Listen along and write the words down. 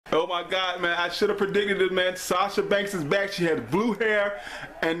Oh my God, man! I should have predicted it, man. Sasha Banks is back. She had blue hair,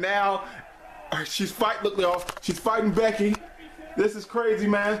 and now she's fighting Becky. This is crazy,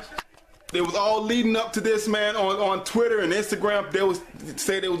 man. They was all leading up to this, man, on Twitter and Instagram. They was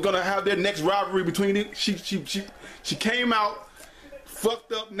say they was gonna have their next rivalry between them. She came out,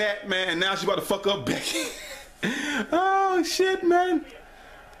 fucked up Nat, man, and now she about to fuck up Becky. Oh shit, man.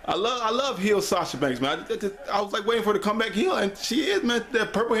 I love heel Sasha Banks, man. I was like waiting for her to come back heel, and she is, man.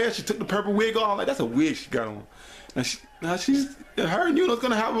 That purple hair, she took the purple wig off. I'm like, that's a wig she got on. Now she's her and Yuna's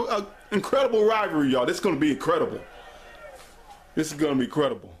gonna have an incredible rivalry, y'all. This is gonna be incredible. This is gonna be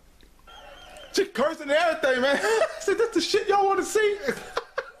incredible. She cursing and everything, man. See, that's the shit y'all want to see.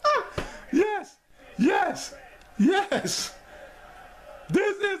 Yes, yes, yes.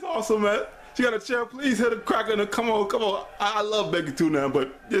 This is awesome, man. She got a chair. Please hit a cracker and come on, come on. I love Becky too now,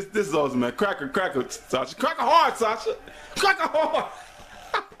 but this is awesome, man. Cracker, Sasha. Cracker hard, Sasha. Cracker hard.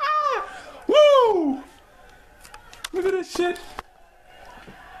 Woo! Look at this shit.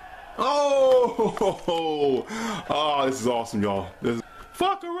 Oh, this is awesome, y'all.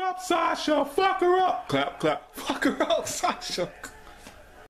 Fuck her up, Sasha. Fuck her up. Clap, clap. Fuck her up, Sasha.